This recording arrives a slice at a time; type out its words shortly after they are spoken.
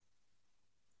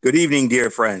Good evening,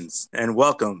 dear friends, and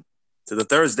welcome to the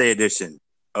Thursday edition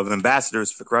of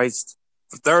Ambassadors for Christ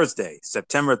for Thursday,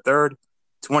 September 3rd,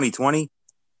 2020.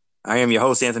 I am your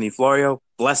host, Anthony Florio,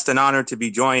 blessed and honored to be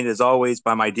joined, as always,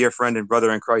 by my dear friend and brother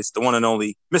in Christ, the one and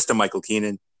only Mr. Michael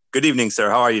Keenan. Good evening,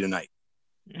 sir. How are you tonight?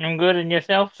 I'm good, and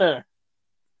yourself, sir?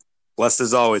 Blessed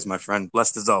as always, my friend.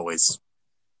 Blessed as always.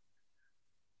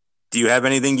 Do you have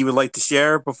anything you would like to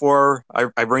share before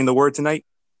I bring the word tonight?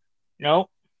 No.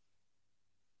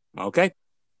 Okay.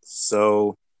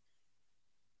 So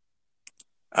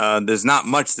there's not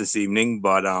much this evening,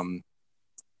 but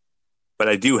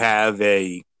I do have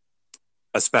a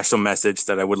special message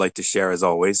that I would like to share as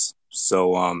always.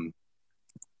 So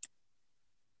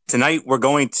tonight we're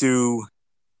going to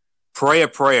pray a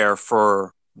prayer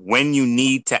for when you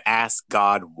need to ask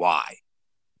God why.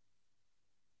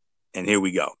 And here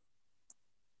we go.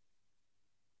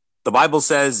 The Bible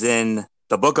says in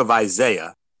the book of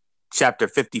Isaiah, chapter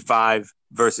 55,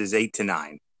 verses 8 to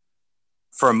 9,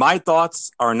 "For my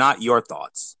thoughts are not your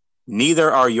thoughts,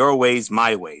 neither are your ways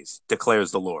my ways,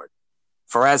 declares the Lord.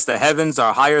 For as the heavens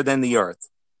are higher than the earth,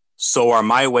 so are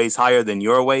my ways higher than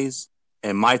your ways,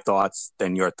 and my thoughts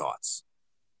than your thoughts."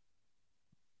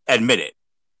 Admit it.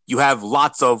 You have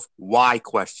lots of why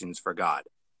questions for God.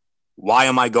 Why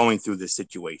am I going through this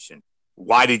situation?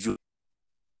 Why didn't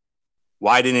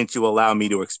you allow me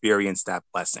to experience that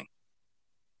blessing?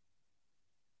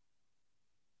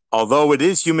 Although it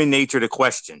is human nature to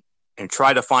question and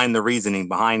try to find the reasoning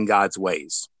behind God's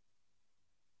ways,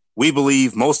 we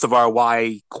believe most of our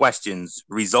why questions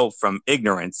result from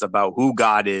ignorance about who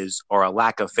God is or a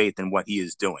lack of faith in what he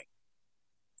is doing.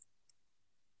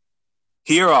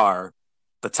 Here are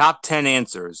the top 10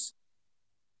 answers,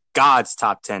 God's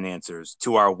top 10 answers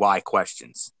to our why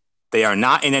questions. They are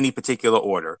not in any particular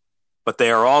order, but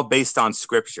they are all based on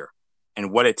scripture and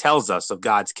what it tells us of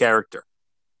God's character.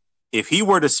 If he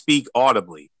were to speak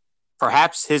audibly,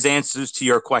 perhaps his answers to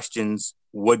your questions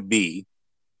would be: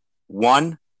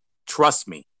 1, trust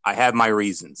me, I have my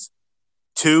reasons.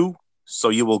 2, so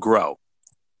you will grow.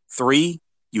 3,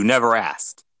 you never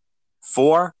asked.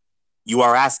 4, you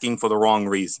are asking for the wrong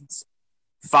reasons.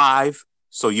 5,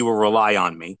 so you will rely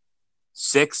on me.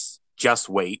 6, just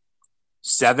wait.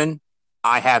 7,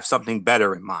 I have something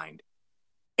better in mind.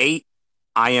 8,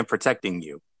 I am protecting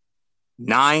you.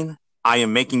 9, I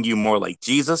am making you more like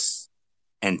Jesus.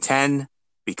 And 10,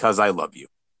 because I love you.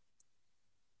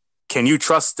 Can you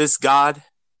trust this God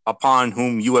upon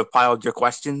whom you have piled your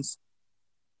questions?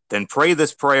 Then pray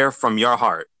this prayer from your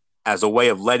heart as a way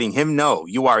of letting him know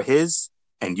you are his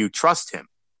and you trust him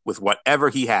with whatever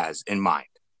he has in mind.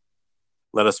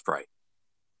 Let us pray.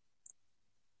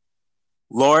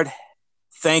 Lord,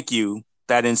 thank you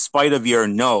that in spite of your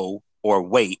no or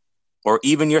wait or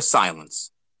even your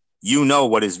silence, you know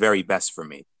what is very best for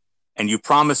me, and you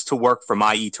promise to work for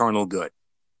my eternal good,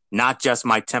 not just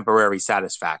my temporary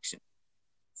satisfaction.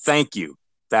 Thank you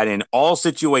that in all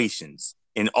situations,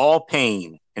 in all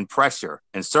pain and pressure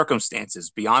and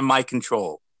circumstances beyond my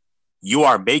control, you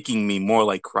are making me more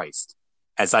like Christ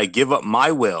as I give up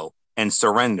my will and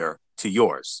surrender to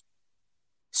yours.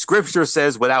 Scripture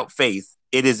says without faith,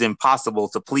 it is impossible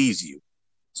to please you.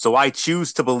 So I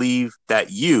choose to believe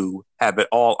that you have it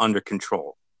all under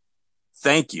control.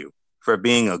 Thank you for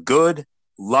being a good,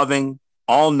 loving,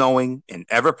 all-knowing, and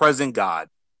ever-present God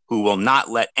who will not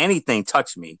let anything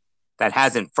touch me that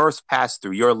hasn't first passed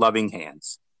through your loving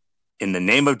hands. In the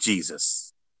name of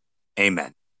Jesus,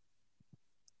 amen.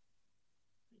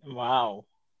 Wow.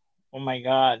 Oh my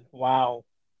God. Wow.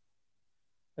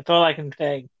 That's all I can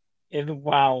say. Is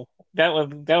wow. That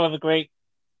was great.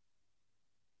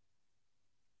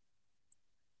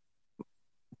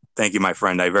 Thank you, my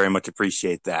friend. I very much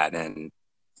appreciate that. And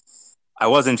I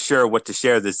wasn't sure what to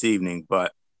share this evening,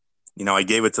 but, I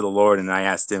gave it to the Lord and I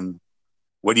asked him,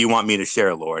 what do you want me to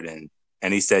share, Lord? And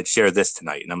he said, share this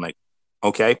tonight. And I'm like,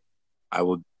 okay, I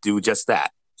will do just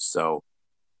that. So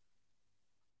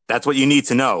that's what you need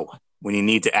to know when you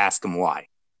need to ask him why.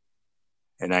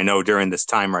 And I know during this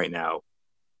time right now,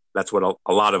 that's what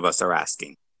a lot of us are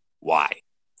asking. Why?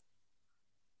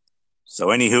 So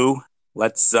anywho,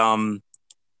 let's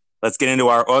get into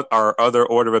our other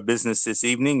order of business this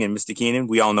evening. And Mr. Keenan,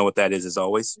 we all know what that is as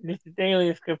always. This is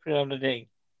daily scripture of the day.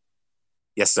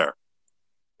 Yes, sir.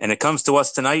 And it comes to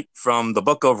us tonight from the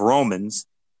book of Romans,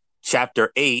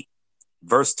 chapter 8,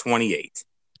 verse 28.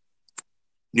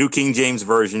 New King James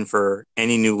Version for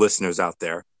any new listeners out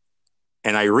there.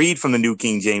 And I read from the New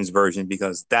King James Version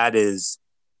because that is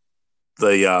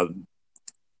the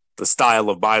style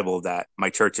of Bible that my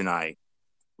church and I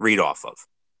read off of.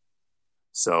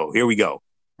 So here we go.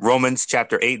 Romans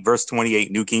chapter 8, verse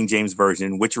 28, New King James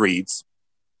Version, which reads,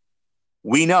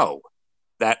 "We know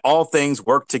that all things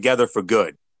work together for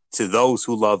good to those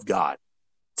who love God,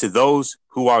 to those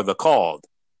who are the called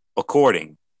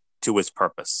according to his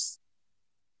purpose."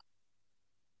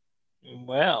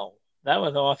 Well, that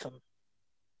was awesome.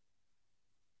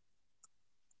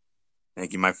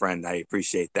 Thank you, my friend. I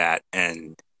appreciate that.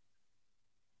 And,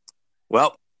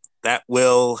 well, that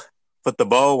will put the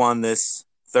bow on this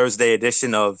Thursday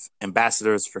edition of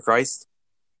Ambassadors for Christ.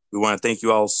 We want to thank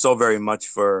you all so very much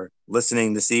for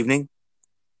listening this evening.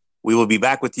 We will be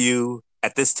back with you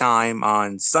at this time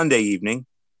on Sunday evening.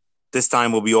 This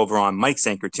time we'll be over on Mike's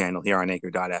Anchor channel here on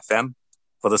Anchor.fm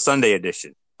for the Sunday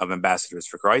edition of Ambassadors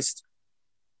for Christ.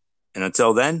 And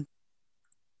until then,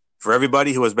 for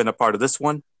everybody who has been a part of this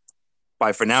one,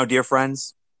 bye for now, dear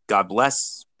friends. God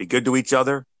bless. Be good to each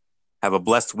other. Have a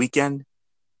blessed weekend.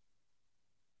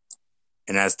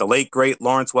 And as the late, great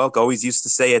Lawrence Welk always used to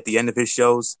say at the end of his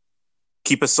shows,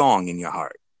 keep a song in your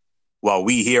heart. While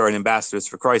we here at Ambassadors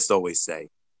for Christ always say,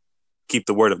 keep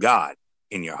the word of God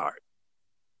in your heart.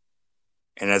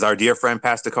 And as our dear friend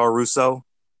Pastor Carl Russo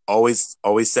always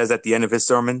says at the end of his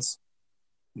sermons,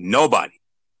 nobody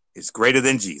is greater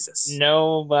than Jesus.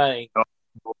 Nobody.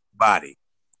 Nobody.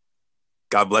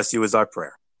 God bless you is our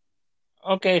prayer.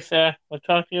 Okay, sir. We'll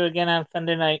talk to you again on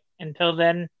Sunday night. Until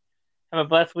then, have a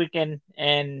blessed weekend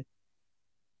and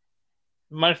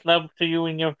much love to you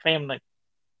and your family.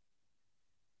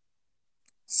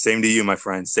 Same to you, my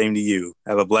friend. Same to you.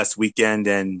 Have a blessed weekend.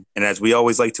 And as we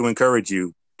always like to encourage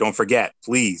you, don't forget,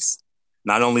 please,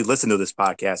 not only listen to this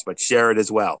podcast, but share it as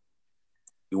well.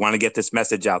 We want to get this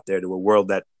message out there to a world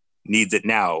that needs it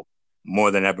now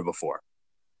more than ever before.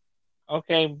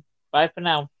 Okay. Bye for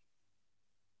now.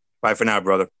 Bye for now,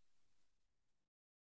 brother.